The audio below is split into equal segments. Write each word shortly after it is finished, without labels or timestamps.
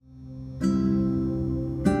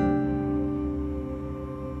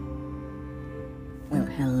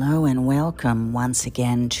Welcome once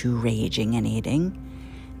again to Raging and Eating.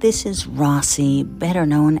 This is Rossi, better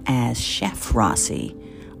known as Chef Rossi,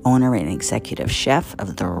 owner and executive chef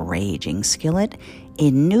of the Raging Skillet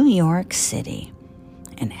in New York City.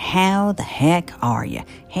 And how the heck are you?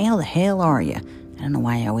 How the hell are you? I don't know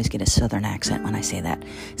why I always get a southern accent when I say that.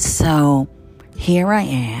 So here I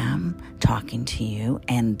am talking to you,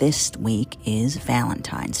 and this week is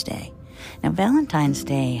Valentine's Day. Now, Valentine's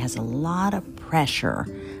Day has a lot of pressure.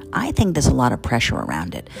 I think there's a lot of pressure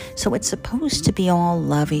around it. So it's supposed to be all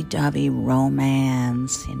lovey-dovey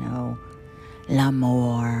romance,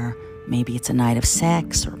 l'amour. Maybe it's a night of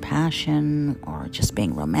sex or passion or just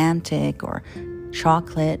being romantic or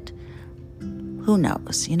chocolate. Who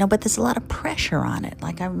knows? But there's a lot of pressure on it.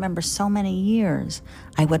 Like, I remember so many years,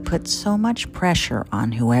 I would put so much pressure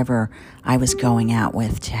on whoever I was going out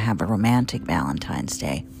with to have a romantic Valentine's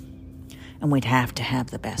Day. And we'd have to have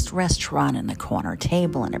the best restaurant and the corner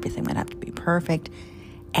table, and everything would have to be perfect.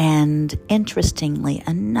 And interestingly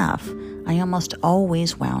enough, I almost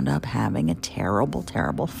always wound up having a terrible,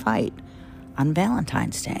 terrible fight on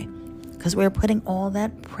Valentine's Day because we were putting all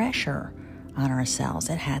that pressure on ourselves.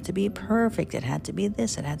 It had to be perfect. It had to be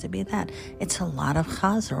this. It had to be that. It's a lot of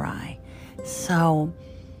chazarai. So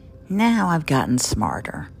now I've gotten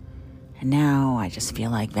smarter. And now I just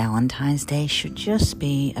feel like Valentine's Day should just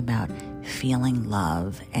be about feeling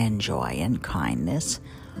love and joy and kindness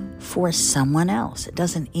for someone else. It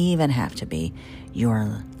doesn't even have to be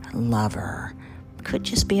your lover. It could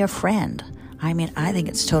just be a friend. I think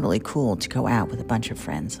it's totally cool to go out with a bunch of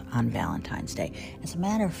friends on Valentine's Day. As a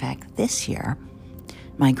matter of fact, this year,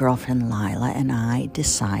 my girlfriend Lila and I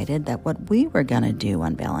decided that what we were going to do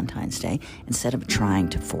on Valentine's Day, instead of trying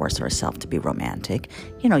to force ourselves to be romantic,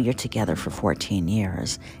 you're together for 14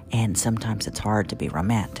 years, and sometimes it's hard to be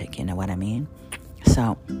romantic, you know what I mean?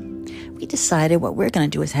 So we decided what we're going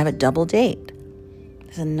to do is have a double date.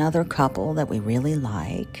 There's another couple that we really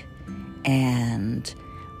like, and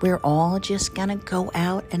we're all just going to go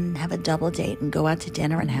out and have a double date and go out to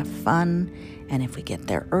dinner and have fun. And if we get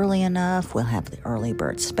there early enough, we'll have the early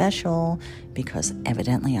bird special, because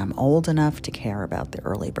evidently I'm old enough to care about the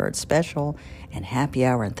early bird special and happy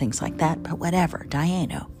hour and things like that. But whatever,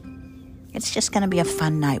 Diano. It's just going to be a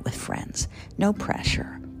fun night with friends. No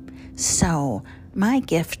pressure. So my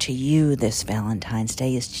gift to you this Valentine's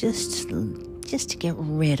Day is just to get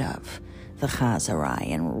rid of the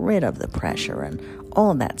chazarai and rid of the pressure and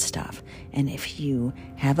all that stuff. And if you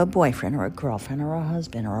have a boyfriend or a girlfriend or a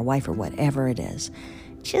husband or a wife or whatever it is,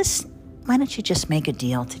 why don't you just make a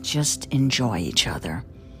deal to just enjoy each other?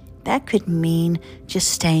 That could mean just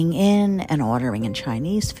staying in and ordering in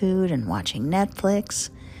Chinese food and watching Netflix.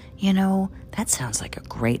 That sounds like a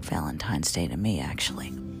great Valentine's Day to me,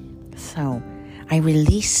 actually. So I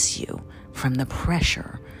release you from the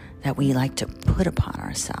pressure that we like to put upon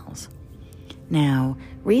ourselves. Now,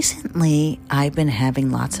 recently, I've been having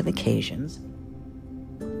lots of occasions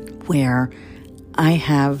where I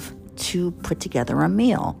have to put together a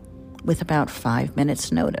meal with about 5 minutes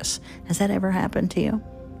notice. Has that ever happened to you?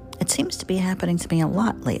 It seems to be happening to me a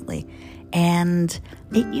lot lately. And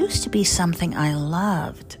it used to be something I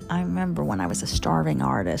loved. I remember when I was a starving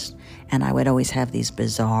artist, and I would always have these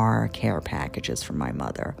bizarre care packages from my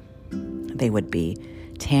mother. They would be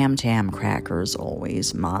Tam Tam crackers,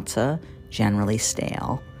 always, matzah, generally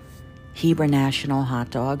stale, Hebrew National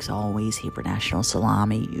hot dogs, always, Hebrew National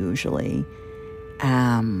salami, usually,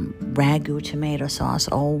 ragu tomato sauce,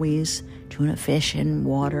 always, tuna fish in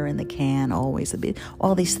water in the can, always,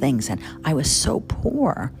 all these things. And I was so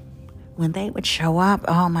poor. When they would show up,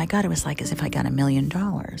 oh my God, it was like as if I got $1 million.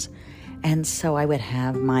 And so I would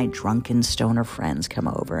have my drunken stoner friends come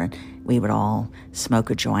over, and we would all smoke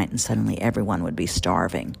a joint, and suddenly everyone would be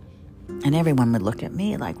starving. And everyone would look at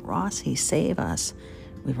me like, Rossi, save us.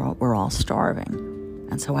 We're all starving.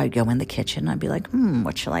 And so I'd go in the kitchen. I'd be like,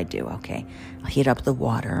 what shall I do? Okay, I'll heat up the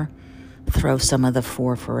water, throw some of the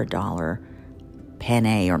 4 for $1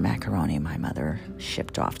 penne or macaroni my mother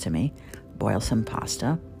shipped off to me, boil some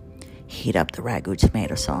pasta, heat up the ragu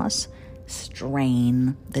tomato sauce,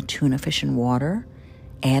 strain the tuna fish in water,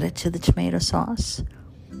 add it to the tomato sauce,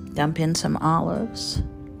 dump in some olives,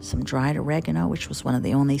 some dried oregano, which was one of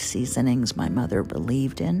the only seasonings my mother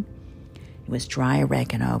believed in. It was dry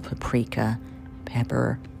oregano, paprika,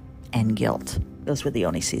 pepper, and gilt. Those were the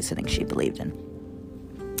only seasonings she believed in.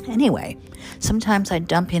 Anyway, sometimes I'd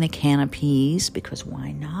dump in a can of peas, because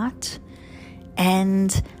why not?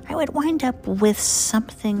 And I would wind up with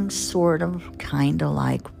something sort of kind of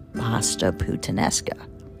like pasta puttanesca.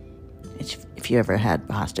 If if you ever had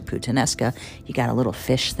pasta puttanesca, you got a little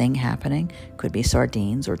fish thing happening. Could be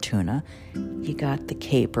sardines or tuna. You got the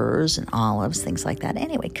capers and olives, things like that.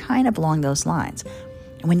 Anyway, kind of along those lines.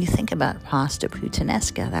 And when you think about pasta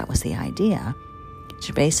puttanesca, that was the idea,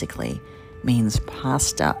 which basically means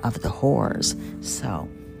pasta of the whores. So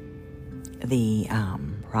the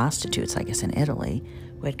prostitutes, I guess in Italy,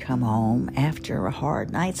 would come home after a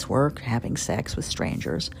hard night's work, having sex with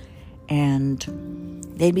strangers, and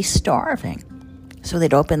they'd be starving. So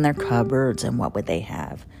they'd open their cupboards, and what would they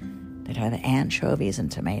have? They'd have anchovies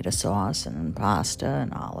and tomato sauce and pasta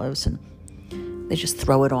and olives, and they just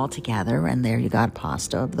throw it all together, and there you got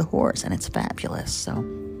pasta of the whores, and it's fabulous. So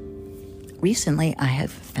recently I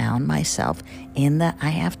have found myself in the I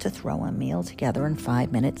have to throw a meal together in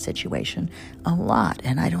 5-minute situation a lot,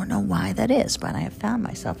 and I don't know why that is, but I have found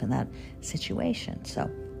myself in that situation.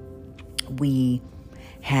 So we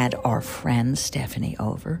had our friend Stephanie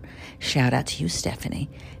over. Shout out to you, Stephanie.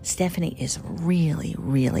 Stephanie is a really,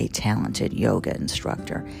 really talented yoga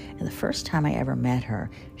instructor. And the first time I ever met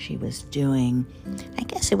her, she was doing, I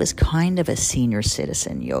guess it was kind of a senior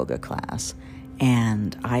citizen yoga class.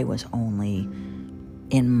 And I was only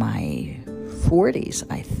in my 40s,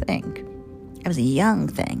 I think. I was a young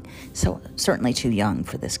thing, so certainly too young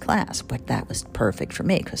for this class, but that was perfect for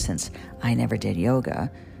me because since I never did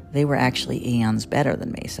yoga, they were actually eons better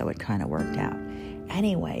than me, so it kind of worked out.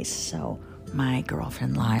 Anyway, so my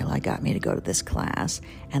girlfriend Lila got me to go to this class,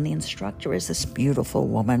 and the instructor is this beautiful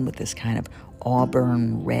woman with this kind of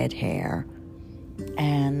auburn red hair,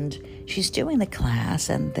 and she's doing the class,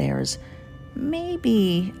 and there's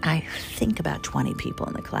maybe, I think, about 20 people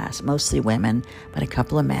in the class, mostly women, but a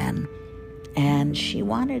couple of men. And she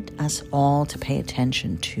wanted us all to pay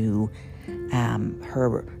attention to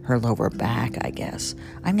her lower back, I guess.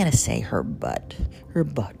 I'm going to say her butt, her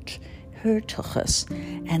tuchus.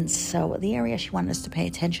 And so the area she wanted us to pay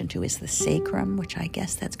attention to is the sacrum, which I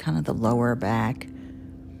guess that's kind of the lower back,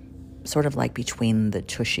 sort of like between the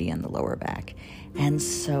tushy and the lower back. And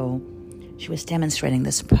so she was demonstrating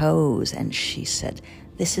this pose, and she said,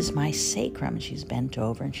 "This is my sacrum." And she's bent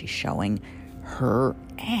over, and she's showing her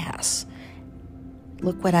ass.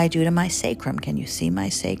 "Look what I do to my sacrum. Can you see my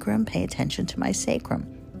sacrum? Pay attention to my sacrum."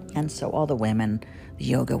 And so all the women, the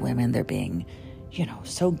yoga women, they're being,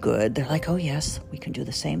 so good. They're like, "Oh, yes, we can do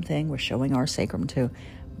the same thing. We're showing our sacrum too."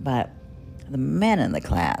 But the men in the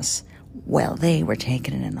class, well, they were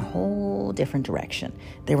taking it in a whole different direction.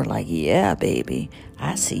 They were like, "Yeah, baby,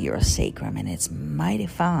 I see your sacrum, and it's mighty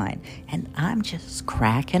fine." And I'm just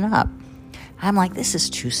cracking up. I'm like, this is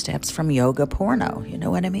 2 steps from yoga porno. You know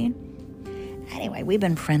what I mean? Anyway, we've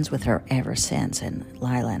been friends with her ever since, and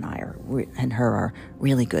Lila and I and her are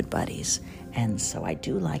really good buddies. And so I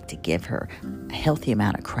do like to give her a healthy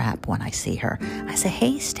amount of crap when I see her. I say,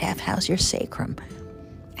 "Hey, Steph, how's your sacrum?"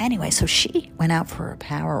 Anyway, so she went out for a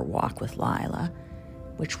power walk with Lila,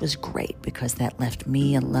 which was great because that left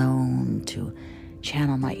me alone to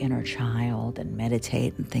channel my inner child and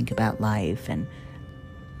meditate and think about life and,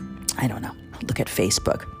 I don't know, look at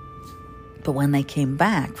Facebook. But when they came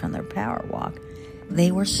back from their power walk,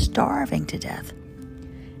 they were starving to death.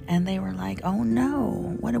 And they were like, "Oh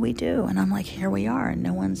no, what do we do?" And I'm like, here we are, and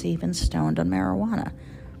no one's even stoned on marijuana.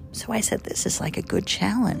 So I said, this is like a good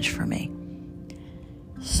challenge for me.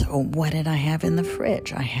 So what did I have in the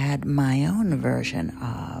fridge? I had my own version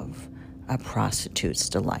of a prostitute's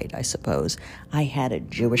delight, I suppose. I had a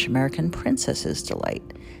Jewish American princess's delight.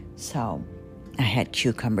 So I had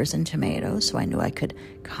cucumbers and tomatoes, so I knew I could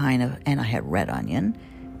and I had red onion.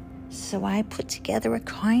 So I put together a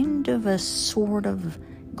kind of a sort of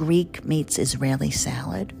Greek meets Israeli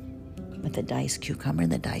salad with the diced cucumber,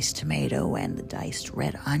 the diced tomato, and the diced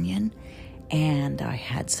red onion. And I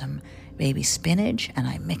had some baby spinach, and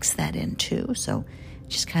I mixed that in too. So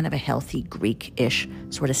just kind of a healthy Greek-ish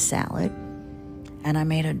sort of salad. And I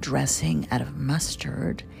made a dressing out of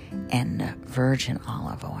mustard and virgin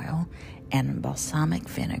olive oil and balsamic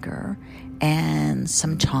vinegar and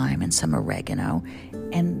some thyme and some oregano.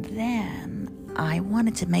 And then I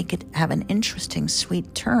wanted to make it have an interesting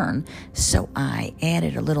sweet turn, so I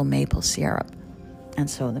added a little maple syrup. And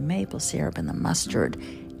so the maple syrup and the mustard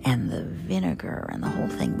and the vinegar and the whole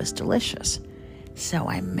thing was delicious. So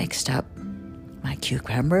I mixed up my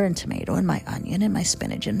cucumber and tomato and my onion and my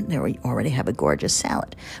spinach, and there we already have a gorgeous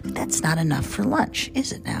salad. But that's not enough for lunch,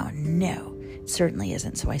 is it now? No, it certainly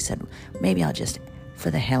isn't. So I said, maybe I'll just, for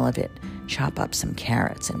the hell of it, chop up some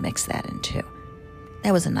carrots and mix that in too.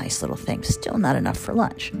 That was a nice little thing. Still not enough for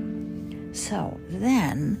lunch. So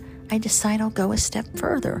then I decide I'll go a step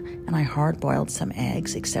further, and I hard-boiled some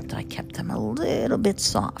eggs, except I kept them a little bit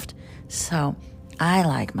soft. So I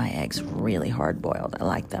like my eggs really hard-boiled. I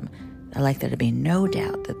like there to be no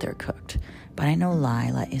doubt that they're cooked. But I know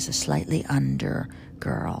Lila is a slightly under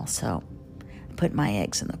girl, so I put my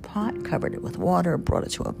eggs in the pot, covered it with water, brought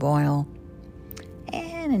it to a boil,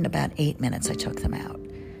 and in about 8 minutes I took them out.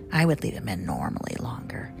 I would leave them in normally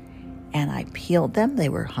longer. And I peeled them. They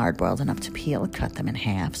were hard-boiled enough to peel, cut them in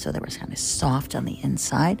half so they were kind of soft on the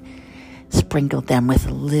inside. Sprinkled them with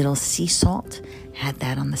a little sea salt. Had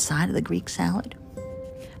that on the side of the Greek salad.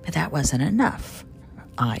 But that wasn't enough.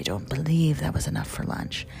 I don't believe that was enough for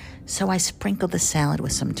lunch. So I sprinkled the salad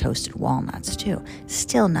with some toasted walnuts too.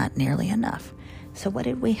 Still not nearly enough. So what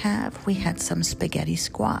did we have? We had some spaghetti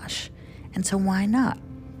squash. And so why not?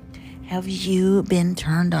 Have you been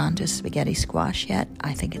turned on to spaghetti squash yet?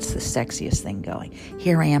 I think it's the sexiest thing going.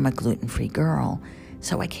 Here I am, a gluten-free girl,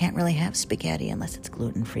 so I can't really have spaghetti unless it's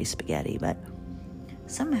gluten-free spaghetti. But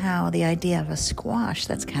somehow the idea of a squash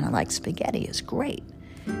that's kind of like spaghetti is great.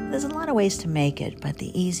 There's a lot of ways to make it, but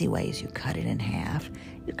the easy way is you cut it in half.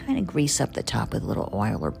 You kind of grease up the top with a little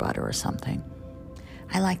oil or butter or something.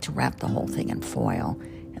 I like to wrap the whole thing in foil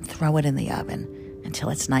and throw it in the oven until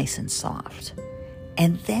it's nice and soft.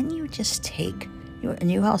 And then you just take, and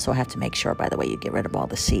you also have to make sure, by the way, you get rid of all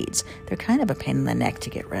the seeds. They're kind of a pain in the neck to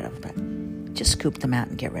get rid of, but just scoop them out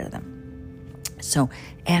and get rid of them. So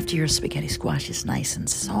after your spaghetti squash is nice and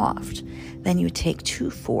soft, then you take 2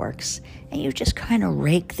 forks and you just kind of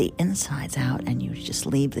rake the insides out and you just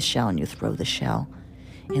leave the shell and you throw the shell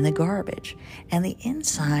in the garbage. And the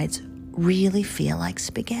insides really feel like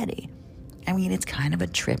spaghetti. I mean, it's kind of a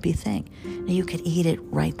trippy thing. Now, you could eat it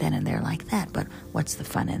right then and there like that, but what's the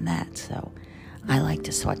fun in that? So I like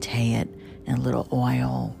to saute it in a little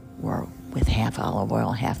oil or with half olive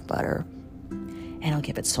oil, half butter. And I'll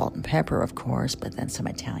give it salt and pepper, of course, but then some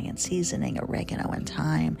Italian seasoning, oregano and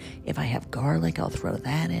thyme. If I have garlic, I'll throw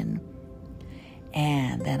that in.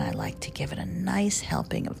 And then I like to give it a nice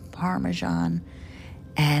helping of Parmesan.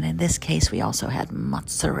 And in this case, we also had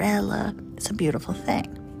mozzarella. It's a beautiful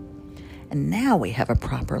thing. And now we have a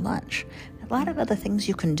proper lunch. A lot of other things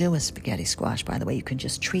you can do with spaghetti squash, by the way. You can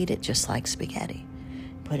just treat it just like spaghetti.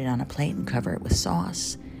 Put it on a plate and cover it with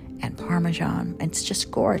sauce and Parmesan. It's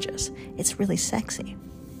just gorgeous. It's really sexy.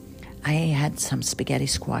 I had some spaghetti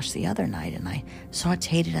squash the other night, and I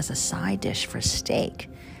sauteed it as a side dish for steak.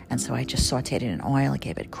 And so I just sauteed it in oil. I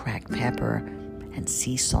gave it cracked pepper and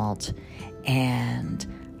sea salt and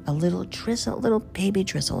a little baby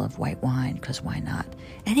drizzle of white wine, because why not?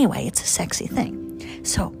 Anyway, it's a sexy thing.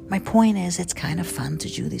 So my point is, it's kind of fun to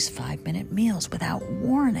do these 5-minute meals without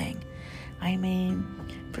warning. I mean,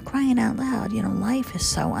 for crying out loud, life is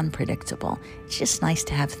so unpredictable. It's just nice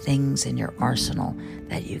to have things in your arsenal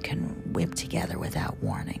that you can whip together without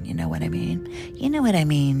warning. You know what I mean? You know what I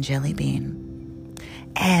mean, Jelly Bean.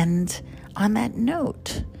 And on that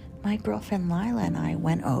note, my girlfriend Lila and I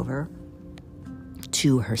went over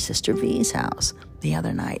to her sister V's house the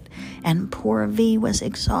other night, and poor V was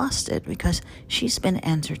exhausted because she's been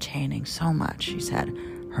entertaining so much. She's had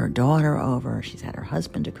her daughter over, she's had her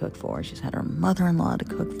husband to cook for, she's had her mother-in-law to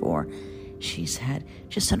cook for, she's had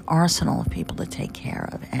just an arsenal of people to take care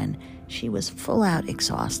of, and she was full out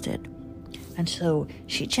exhausted. And so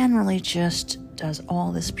she generally just does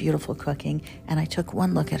all this beautiful cooking, and I took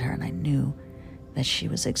one look at her and I knew that she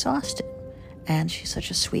was exhausted. And she's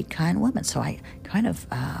such a sweet, kind woman. So I kind of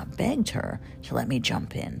begged her to let me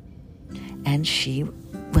jump in. And she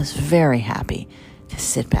was very happy to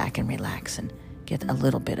sit back and relax and get a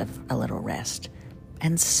little rest.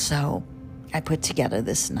 And so I put together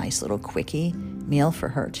this nice little quickie meal for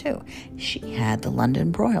her, too. She had the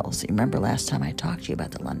London broils. You remember last time I talked to you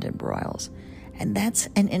about the London broils? And that's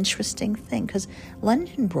an interesting thing, because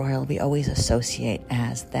London broil we always associate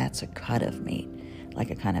as that's a cut of meat, like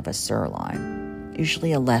a kind of a sirloin,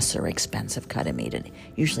 usually a lesser expensive cut of meat. It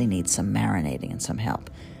usually needs some marinating and some help.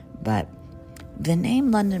 But the name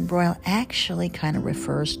London broil actually kind of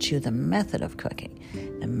refers to the method of cooking,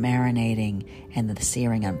 the marinating and the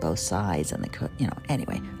searing on both sides and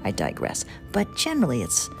anyway, I digress. But generally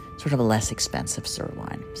it's sort of a less expensive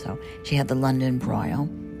sirloin. So she had the London broil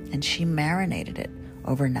and she marinated it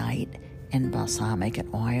overnight in balsamic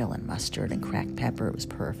and oil and mustard and cracked pepper. It was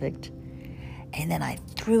perfect. And then I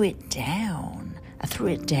threw it down.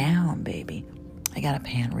 Baby. I got a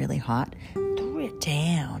pan really hot, threw it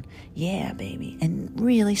down. Yeah, baby. And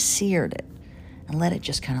really seared it. And let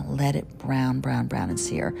it brown and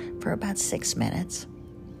sear for about 6 minutes.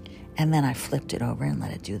 And then I flipped it over and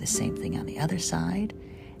let it do the same thing on the other side.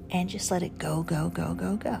 And just let it go.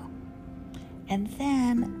 And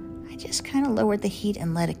then I just kind of lowered the heat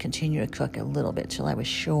and let it continue to cook a little bit till I was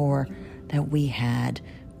sure that we had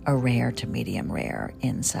a rare to medium rare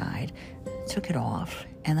inside. Took it off,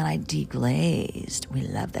 and then I deglazed. We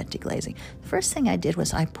love that deglazing. The first thing I did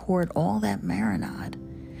was I poured all that marinade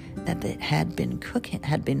that it had been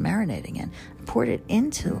marinating in. I poured it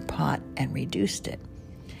into a pot and reduced it.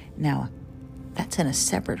 Now, that's in a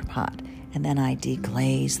separate pot. And then I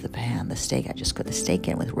deglazed the pan, the steak. I just put the steak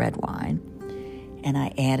in with red wine, and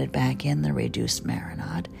I added back in the reduced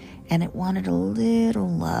marinade, and it wanted a little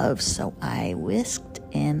love, so I whisked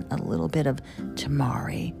in a little bit of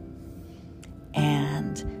tamari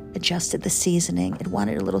and adjusted the seasoning. It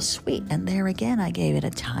wanted a little sweet, and there again I gave it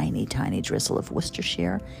a tiny, tiny drizzle of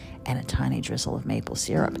Worcestershire and a tiny drizzle of maple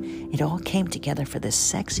syrup. It all came together for this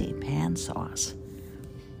sexy pan sauce.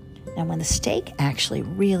 Now, when the steak actually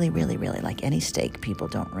really, really, really, like any steak, people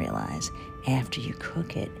don't realize, after you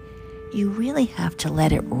cook it, you really have to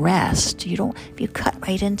let it rest. If you cut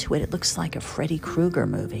right into it, it looks like a Freddy Krueger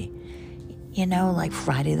movie. Like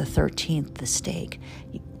Friday the 13th, the steak.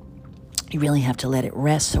 You really have to let it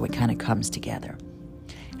rest so it kind of comes together.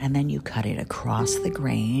 And then you cut it across the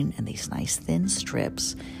grain in these nice thin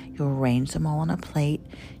strips. You arrange them all on a plate.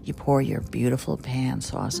 You pour your beautiful pan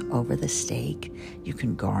sauce over the steak. You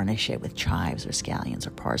can garnish it with chives or scallions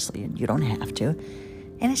or parsley, and you don't have to.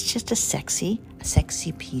 And it's just a sexy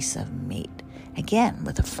piece of meat. Again,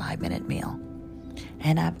 with a 5-minute meal.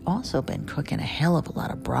 And I've also been cooking a hell of a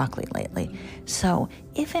lot of broccoli lately. So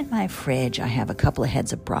if in my fridge I have a couple of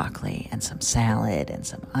heads of broccoli and some salad and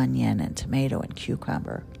some onion and tomato and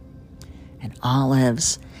cucumber and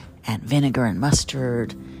olives and vinegar and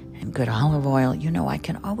mustard and good olive oil, I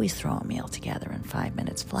can always throw a meal together in 5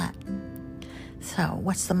 minutes flat. So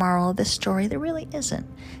what's the moral of this story? There really isn't.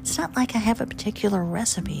 It's not like I have a particular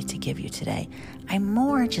recipe to give you today. I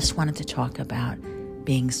more just wanted to talk about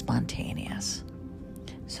being spontaneous.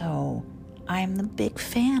 So I'm the big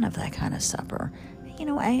fan of that kind of supper.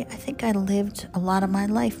 I think I lived a lot of my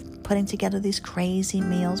life putting together these crazy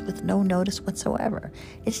meals with no notice whatsoever.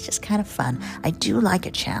 It's just kind of fun. I do like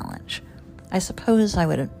a challenge. I suppose I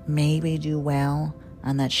would maybe do well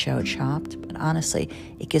on that show Chopped, but honestly,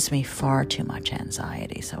 it gives me far too much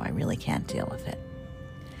anxiety, so I really can't deal with it.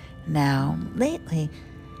 Now, lately,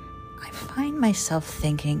 I find myself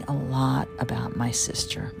thinking a lot about my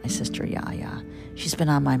sister Yaya. She's been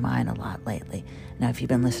on my mind a lot lately. Now, if you've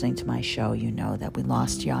been listening to my show, you know that we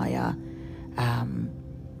lost Yaya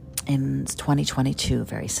in 2022,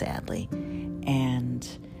 very sadly. And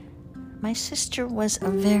my sister was a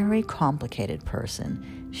very complicated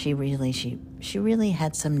person. She really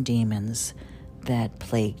had some demons that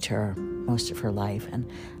plagued her most of her life, and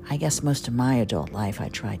I guess most of my adult life I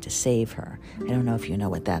tried to save her. I don't know if you know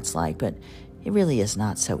what that's like, but it really is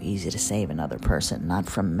not so easy to save another person, not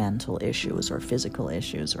from mental issues or physical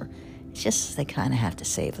issues, or it's just they kind of have to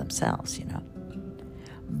save themselves,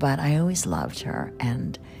 But I always loved her,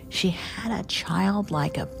 and she had a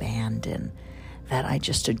childlike abandon that I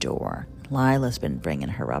just adore. Lila's been bringing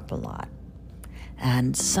her up a lot.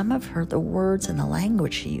 And some of the words and the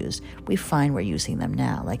language she used, we find we're using them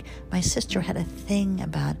now. Like, my sister had a thing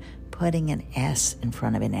about putting an S in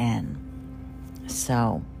front of an N.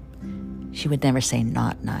 So she would never say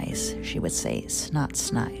not nice. She would say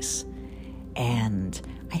snot's nice. And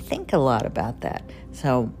I think a lot about that.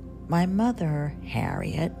 So my mother,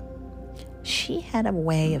 Harriet, she had a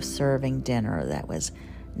way of serving dinner that was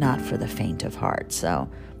not for the faint of heart. So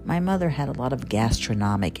my mother had a lot of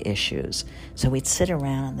gastronomic issues. So we'd sit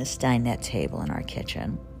around on this dinette table in our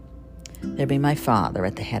kitchen. There'd be my father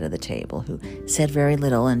at the head of the table, who said very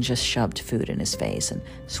little and just shoved food in his face and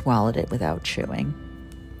swallowed it without chewing.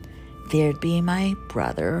 There'd be my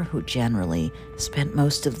brother, who generally spent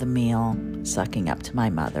most of the meal sucking up to my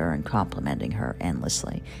mother and complimenting her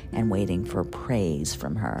endlessly and waiting for praise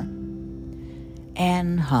from her.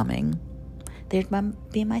 And humming. There'd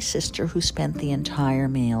be my sister, who spent the entire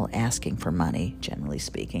meal asking for money, generally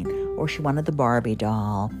speaking, or she wanted the Barbie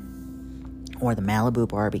doll, or the Malibu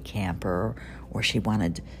Barbie camper, or she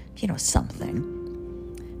wanted, something.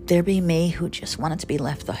 There'd be me, who just wanted to be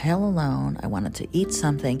left the hell alone. I wanted to eat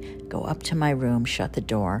something, go up to my room, shut the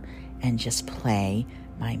door, and just play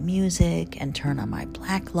my music and turn on my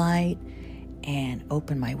black light and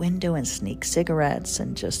open my window and sneak cigarettes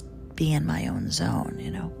and just be in my own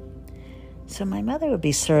zone, So my mother would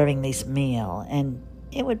be serving this meal, and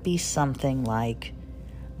it would be something like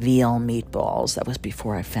veal meatballs. That was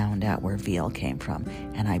before I found out where veal came from,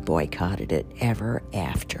 and I boycotted it ever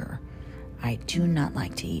after. I do not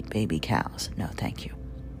like to eat baby cows. No, thank you.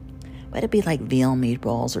 But it'd be like veal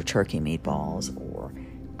meatballs or turkey meatballs or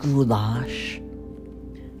goulash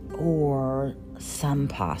or some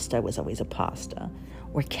pasta. It was always a pasta.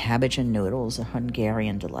 Or cabbage and noodles, a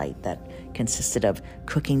Hungarian delight that consisted of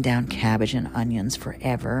cooking down cabbage and onions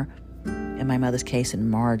forever, in my mother's case in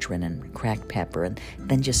margarine and cracked pepper, and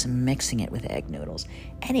then just mixing it with egg noodles.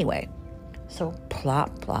 Anyway, so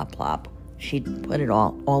plop, plop, plop. She'd put it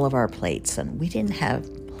all of our plates, and we didn't have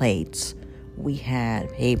plates. We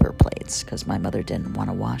had paper plates because my mother didn't want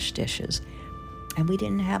to wash dishes. And we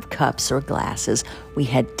didn't have cups or glasses. We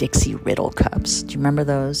had Dixie riddle cups. Do you remember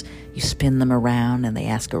those? You spin them around and they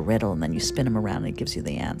ask a riddle, and then you spin them around and it gives you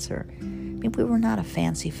the answer. I mean, we were not a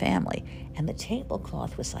fancy family. And the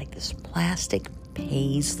tablecloth was like this plastic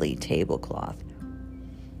paisley tablecloth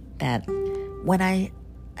that when I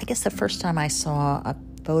guess the first time I saw a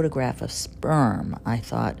photograph of sperm, I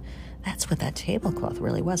thought, that's what that tablecloth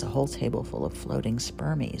really was, a whole table full of floating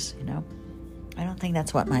spermies, you know? I don't think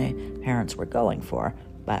that's what my parents were going for,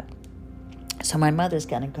 but so my mother's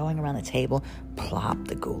kind of going around the table, plop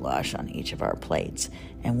the goulash on each of our plates,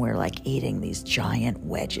 and we're like eating these giant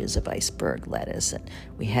wedges of iceberg lettuce, and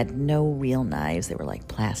we had no real knives. They were like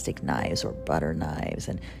plastic knives or butter knives,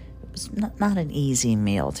 and it was not an easy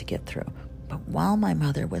meal to get through. But while my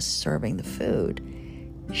mother was serving the food,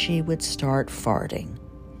 she would start farting.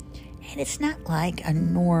 And it's not like a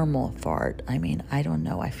normal fart. I mean, I don't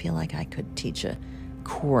know. I feel like I could teach a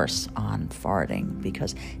course on farting,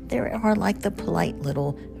 because there are like the polite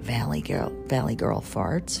little valley girl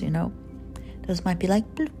farts, you know. Those might be like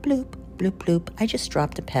bloop, bloop, bloop, bloop. I just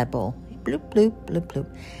dropped a pebble. Bloop, bloop, bloop,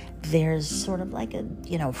 bloop. There's sort of like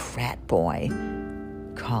a, frat boy,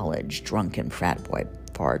 college drunken frat boy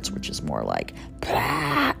farts, which is more like,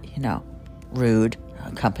 blah, rude,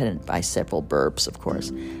 accompanied by several burps, of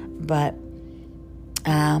course. But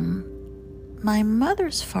my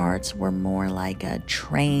mother's farts were more like a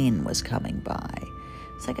train was coming by.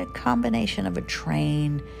 It's like a combination of a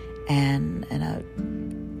train and a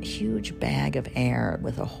huge bag of air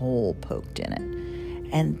with a hole poked in it.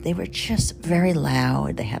 And they were just very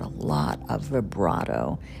loud. They had a lot of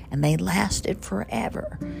vibrato, and they lasted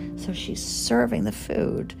forever. So she's serving the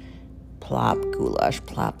food. Plop goulash,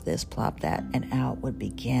 plop this, plop that, and out would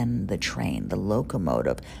begin the train, the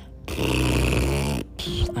locomotive.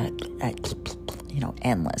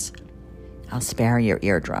 Endless. I'll spare your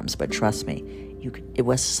eardrums, but trust me, it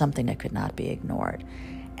was something that could not be ignored.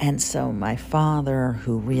 And so my father,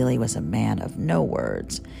 who really was a man of no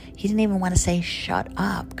words, he didn't even want to say shut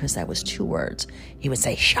up, because that was 2 words. He would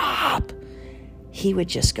say shop. He would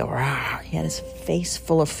just go, rah. He had his face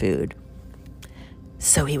full of food.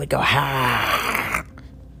 So he would go, ha.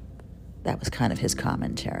 That was kind of his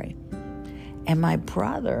commentary. And my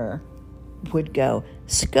brother would go,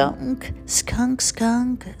 skunk, skunk,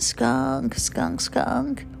 skunk, skunk, skunk,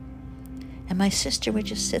 skunk. And my sister would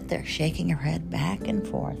just sit there shaking her head back and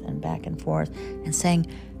forth and saying,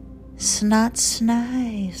 snot,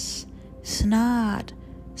 snice, snot,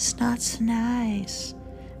 snot, snice.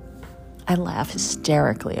 I laugh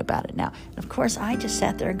hysterically about it now. And of course, I just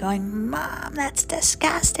sat there going, Mom, that's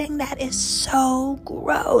disgusting. That is so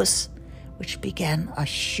gross. Which began a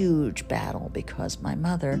huge battle, because my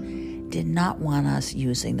mother did not want us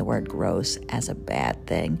using the word gross as a bad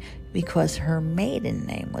thing, because her maiden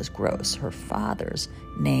name was Gross. Her father's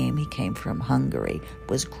name, he came from Hungary,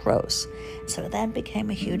 was Gross. So that became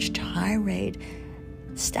a huge tirade.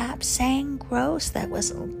 Stop saying gross. That was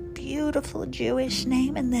a beautiful Jewish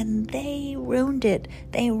name, and then they ruined it.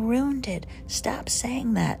 They ruined it. Stop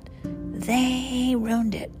saying that. They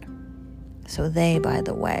ruined it. So they, by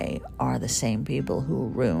the way, are the same people who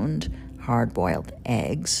ruined hard-boiled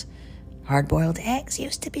eggs. Hard-boiled eggs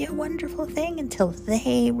used to be a wonderful thing until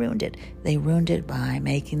they ruined it. They ruined it by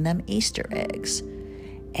making them Easter eggs.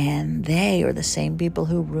 And they are the same people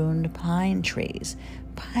who ruined pine trees.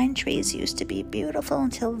 Pine trees used to be beautiful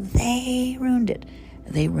until they ruined it.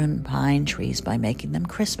 They ruined pine trees by making them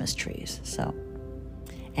Christmas trees. So,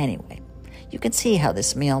 anyway, you can see how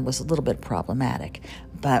this meal was a little bit problematic,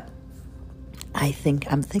 but I'm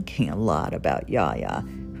thinking a lot about Yaya,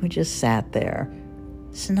 who just sat there,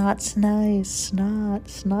 snot's nice,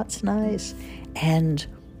 snot's nice. And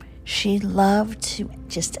she loved to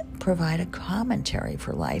just provide a commentary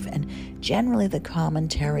for life, and generally the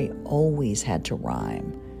commentary always had to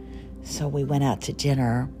rhyme. So we went out to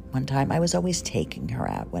dinner one time. I was always taking her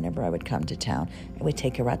out whenever I would come to town. I would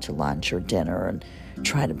take her out to lunch or dinner and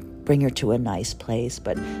try to bring her to a nice place.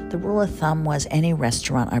 But the rule of thumb was any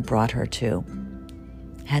restaurant I brought her to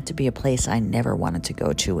had to be a place I never wanted to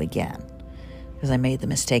go to again, because I made the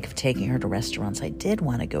mistake of taking her to restaurants I did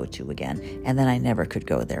want to go to again, and then I never could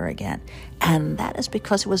go there again. And that is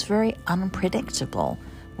because it was very unpredictable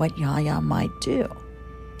what Yaya might do.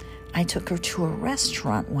 I took her to a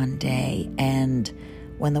restaurant one day, and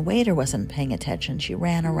when the waiter wasn't paying attention, she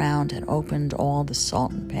ran around and opened all the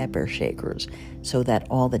salt and pepper shakers so that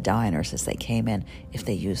all the diners, as they came in, if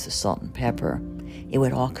they used the salt and pepper, it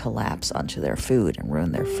would all collapse onto their food and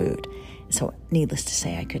ruin their food. So needless to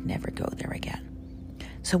say, I could never go there again.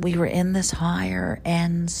 So we were in this higher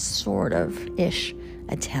end sort of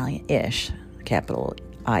Italian-ish, capital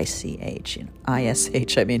ICH,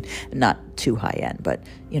 ISH, I mean, not too high end, but,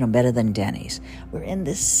 better than Denny's. We're in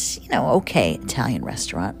this, okay Italian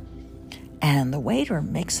restaurant, and the waiter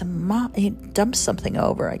makes he dumps something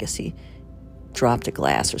over. I guess he dropped a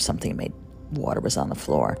glass or something, made water was on the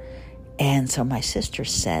floor. And so my sister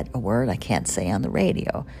said a word I can't say on the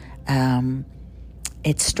radio.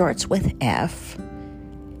 It starts with F,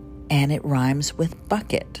 and it rhymes with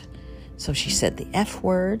bucket. So she said the F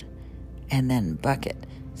word and then bucket.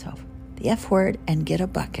 So the F word and get a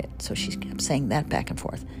bucket. So she kept saying that back and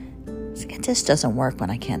forth. So it just doesn't work when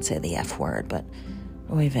I can't say the F word, but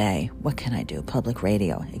oy vey, what can I do? Public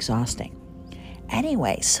radio, exhausting.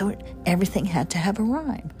 Anyway, so everything had to have a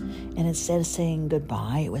rhyme. And instead of saying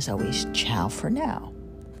goodbye, it was always ciao for now.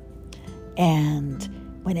 And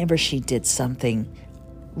whenever she did something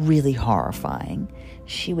really horrifying,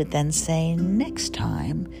 she would then say, next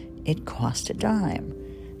time, it cost a dime.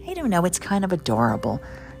 I don't know, it's kind of adorable.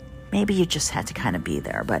 Maybe you just had to kind of be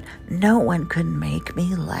there, but no one could make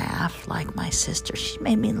me laugh like my sister. She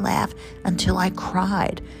made me laugh until I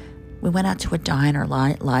cried. We went out to a diner.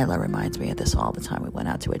 Lila reminds me of this all the time. We went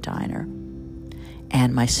out to a diner,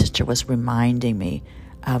 and my sister was reminding me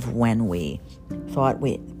of when we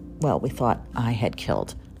thought I had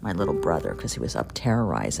killed my little brother because he was up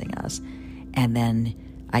terrorizing us. And then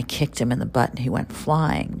I kicked him in the butt and he went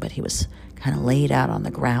flying, but he was kind of laid out on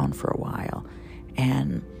the ground for a while.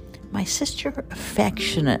 And my sister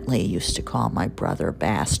affectionately used to call my brother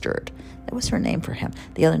Bastard. That was her name for him.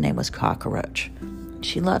 The other name was Cockroach.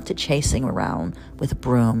 She loved to chase him around with a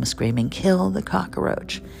broom, screaming, kill the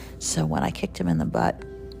cockroach. So when I kicked him in the butt,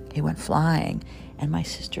 he went flying. And my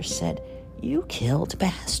sister said, you killed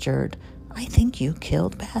Bastard. I think you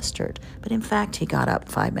killed Bastard. But in fact, he got up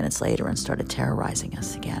 5 minutes later and started terrorizing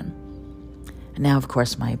us again. And now, of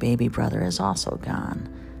course, my baby brother is also gone.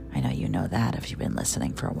 I know you know that if you've been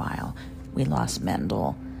listening for a while. We lost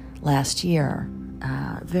Mendel last year.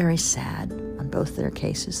 Very sad on both their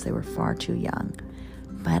cases. They were far too young.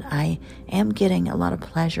 But I am getting a lot of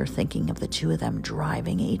pleasure thinking of the two of them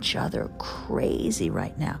driving each other crazy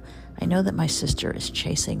right now. I know that my sister is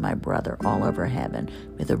chasing my brother all over heaven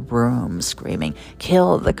with a broom, screaming,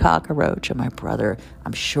 kill the cockroach. And my brother,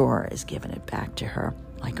 I'm sure, is giving it back to her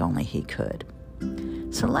like only he could.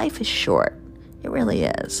 So life is short. It really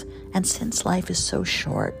is. And since life is so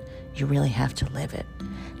short, you really have to live it.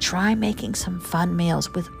 Try making some fun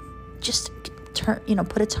meals with just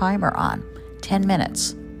put a timer on, 10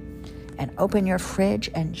 minutes. And open your fridge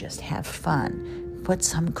and just have fun. Put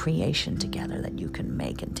some creation together that you can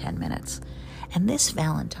make in 10 minutes. And this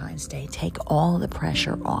Valentine's Day, take all the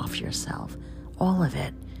pressure off yourself, all of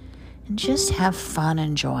it. And just have fun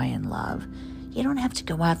and joy and love. You don't have to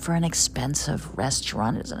go out for an expensive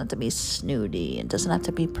restaurant. It doesn't have to be snooty. It doesn't have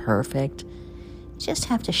to be perfect. You just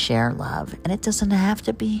have to share love. And it doesn't have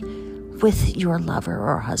to be with your lover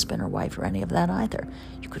or husband or wife or any of that either.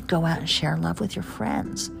 You could go out and share love with your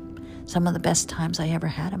friends. Some of the best times I ever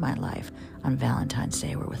had in my life on Valentine's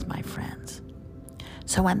Day were with my friends.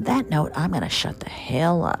 So on that note, I'm going to shut the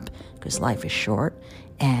hell up because life is short.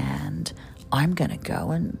 And I'm going to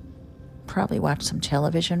go and probably watch some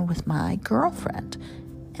television with my girlfriend.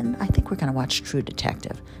 And I think we're going to watch True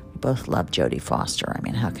Detective. We both love Jodie Foster. I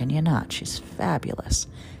mean, how can you not? She's fabulous.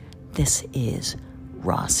 This is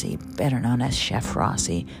Rossi, better known as Chef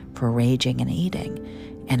Rossi, for Raging and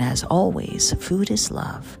Eating. And as always, food is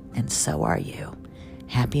love, and so are you.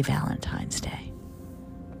 Happy Valentine's Day.